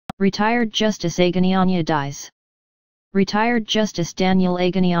Retired Justice Aganyanya dies. Retired Justice Daniel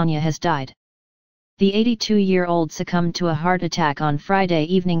Aganyanya has died. The 82-year-old succumbed to a heart attack on Friday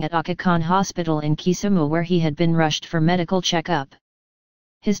evening at Aga Khan Hospital in Kisumu, where he had been rushed for medical checkup.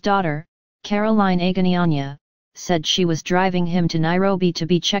 His daughter, Caroline Aganyanya, said she was driving him to Nairobi to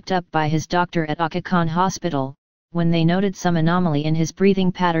be checked up by his doctor at Aga Khan Hospital, when they noted some anomaly in his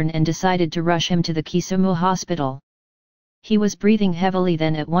breathing pattern and decided to rush him to the Kisumu hospital. He was breathing heavily,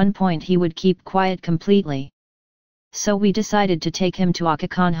 then at one point he would keep quiet completely. So we decided to take him to Aga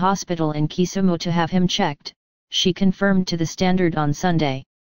Khan Hospital in Kisumu to have him checked, she confirmed to the Standard on Sunday.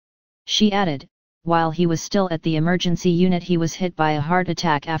 She added, while he was still at the emergency unit he was hit by a heart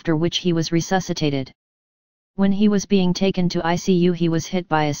attack, after which he was resuscitated. When he was being taken to ICU he was hit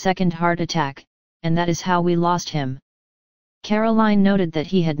by a second heart attack, and that is how we lost him. Caroline noted that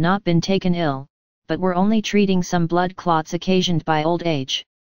he had not been taken ill, but were only treating some blood clots occasioned by old age.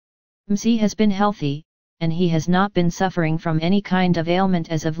 Mzee has been healthy, and he has not been suffering from any kind of ailment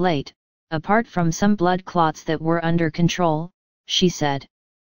as of late, apart from some blood clots that were under control, she said.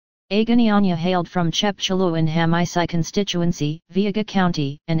 Aganyanya hailed from Chepchulu in Hamisai constituency, Vihiga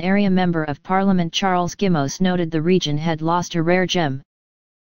County, and area member of Parliament Charles Gimos noted the region had lost a rare gem.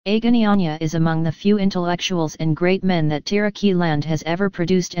 Aganyanya is among the few intellectuals and great men that Tiraki land has ever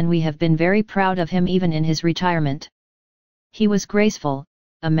produced, and we have been very proud of him even in his retirement. He was graceful,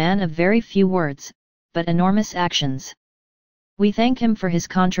 a man of very few words, but enormous actions. We thank him for his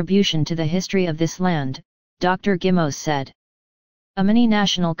contribution to the history of this land, Dr. Gimos said. Amini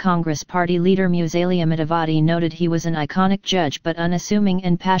National Congress Party leader Musalia Mudavadi noted he was an iconic judge but unassuming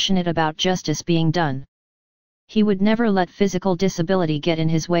and passionate about justice being done. He would never let physical disability get in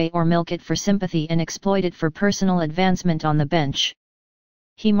his way or milk it for sympathy and exploit it for personal advancement on the bench.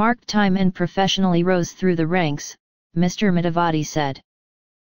 He marked time and professionally rose through the ranks, Mr. Mudavadi said.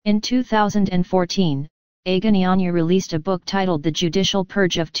 In 2014, Aganyanya released a book titled The Judicial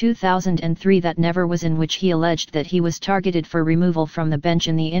Purge of 2003 that never was, in which he alleged that he was targeted for removal from the bench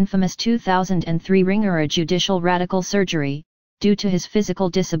in the infamous 2003 Ringara judicial radical surgery, due to his physical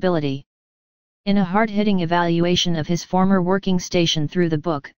disability. In a hard-hitting evaluation of his former working station through the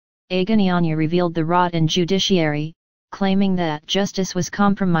book, Aganyanya revealed the rot in judiciary, claiming that justice was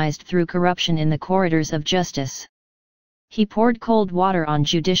compromised through corruption in the corridors of justice. He poured cold water on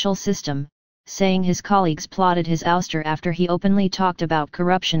judicial system, saying his colleagues plotted his ouster after he openly talked about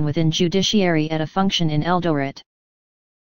corruption within judiciary at a function in Eldoret.